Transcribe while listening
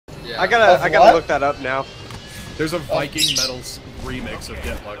Yeah. I gotta look that up now. There's a Viking Metals remix of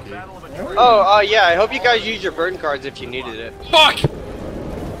Get Lucky. Oh, yeah. I hope you guys use your burn cards if you needed it. Fuck!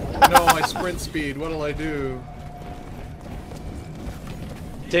 No, my sprint speed. What'll I do?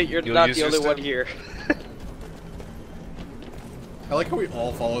 You're not the only one here. I like how we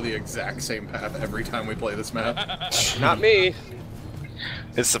all follow the exact same path every time we play this map. Not me.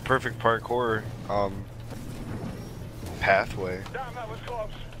 It's the perfect parkour pathway. Damn, that was close.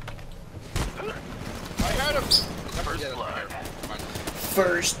 I had him.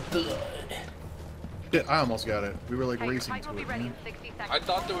 First blood. Shit, I almost got it. We were like racing to it. Man. I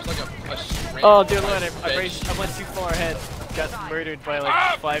thought there was like a string. Oh dear lord, I went too far ahead. Got murdered by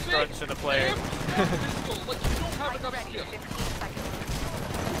like 5 grunts and a player.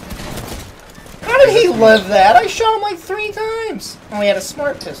 How did he live that? I shot him like 3 times. Only had a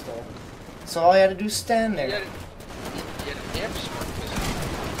smart pistol. So all I had to do is stand there. He had an amp smart pistol.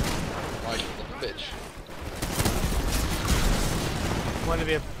 Oh, you little bitch. Want to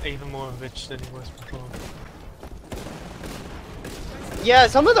be even more of a bitch than he was before. Yeah,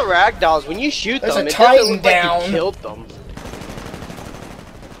 some of the ragdolls, when you shoot There's them, a it doesn't Titan look like down. you killed them.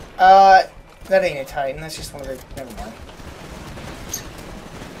 That ain't a Titan. That's just one of the. Never mind.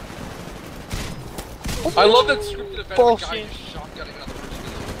 I love that scripted event. Bullshit. The guy just shotgunning another person in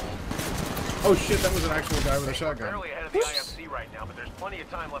the wall. Oh shit, that was an actual guy with a shotgun. Barely ahead of the IMC right now, but there's plenty of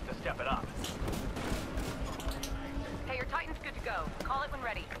time left to step it up. Hey, your Titan's good to go. Call it when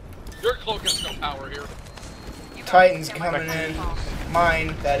ready. Your cloak has no power here. Titan's coming in.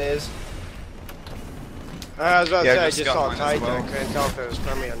 Mine, that is. I was about to Yeah, say, I I just just got saw mine as Titan. well. I couldn't tell if it was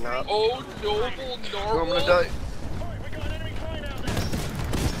from me or not. Oh, noble I'm narwhal. gonna die. We got enemy flying out there.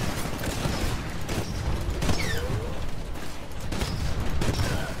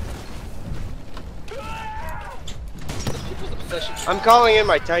 I'm calling in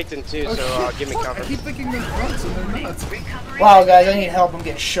my Titan too, Oh, so shit, give me fuck, cover. I keep thinking they're grunts and they're not. Wow, guys, I need help. I'm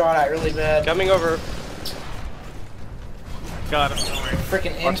getting shot at really bad. Coming over. Got him, don't worry.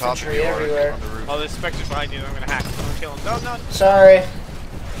 Freaking On top of infantry you, everywhere. on the roof. Oh, there's specters behind you. I'm gonna hack him. I'm gonna kill him. No, no. Sorry.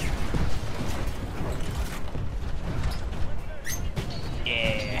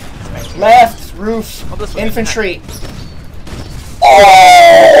 Yeah. Left, roof, Oh, this one. infantry.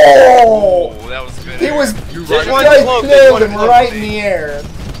 Oh! Oh, that was good. He was. There's This one guy cloak, there's killed one him cloak. right in the air.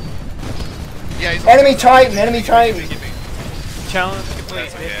 Yeah, he's Enemy Titan, enemy Titan. Challenge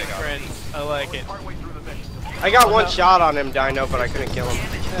complete. Yeah, Mythic I got it. friends. I like it. I got one shot on him, Dino, but I couldn't kill him.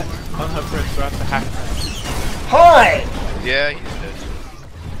 I'll have friends throughout the hack. Hi! Yeah,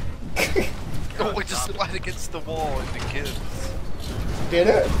 he's dead. Oh, we just slid against the wall and the kids. Did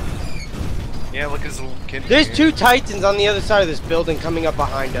it? Yeah, look at his little kid. There's 2 Titans on the other side of this building coming up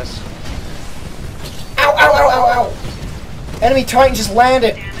behind us. Ow, ow, ow, ow, ow! Enemy Titan just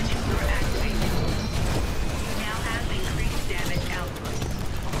landed.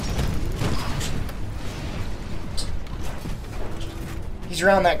 He's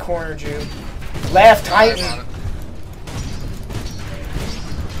around that corner, Jude. Left Titan.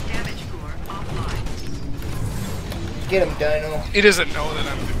 Get him, Dino. He doesn't know that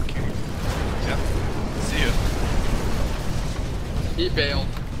I'm doing kidding. Yep. See ya. He bailed.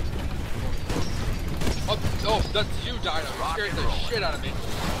 Oh, that's you, Dino. You scared the shit out of me.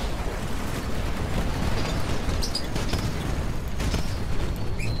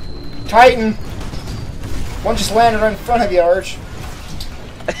 Titan. One just landed right in front of you, Arch.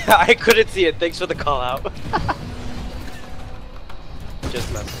 I couldn't see it. Thanks for the call out.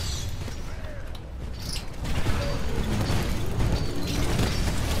 Just messing.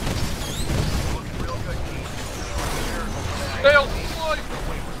 Bailed.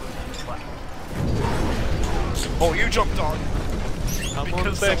 Oh, you jumped on. I'm on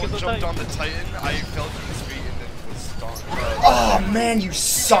Because the back someone of the jumped Titan. on the Titan, I fell to his feet and then was stunned. Oh man, you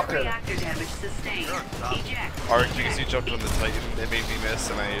sucker. Ark, because he jumped on the Titan, it made me miss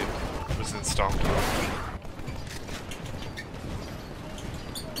and I was then stomped on.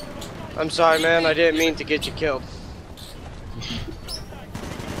 I'm sorry, man. I didn't mean to get you killed.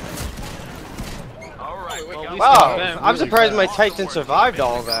 Wow, I'm surprised my Titan survived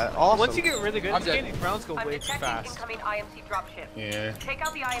all that. Awesome. Once you get really good at I'm this dead. game, rounds go I'm way too detecting fast. incoming IMC dropship. Yeah. Take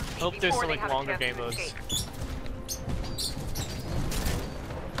out the IMC Hope there's before some they like have a longer chance game to modes. escape.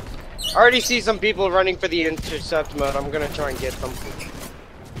 I already see some people running for the intercept mode. I'm gonna try and get them.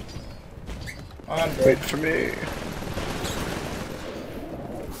 I'm dead. Wait for me.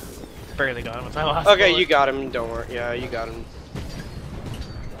 Barely got him with my last Okay, bullet. you got him. Don't worry. Yeah, you got him.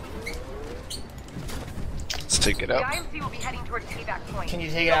 Let's take it The out. IMC will be heading towards evac point. Can you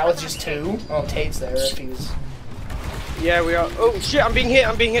take it out with just 2? Oh, Tate's there if he's. Yeah, we are. Oh shit! I'm being hit.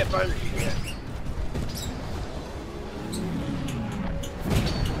 I'm being hit by.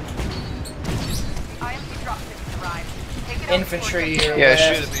 IMC dropship arrived. Take it Infantry. out. Yeah, left.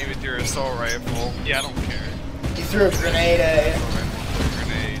 shoot at me with your assault rifle. Yeah, I don't care. He threw a grenade at you.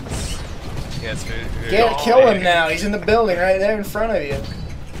 Grenades. Yeah, it's very Get kill him now. He's in the building right there in front of you.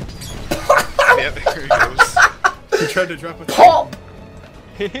 Yep, here he goes. He tried to drop a Pop!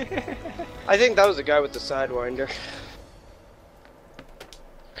 I think that was the guy with the sidewinder.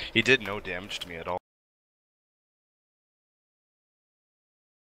 He did no damage to me at all.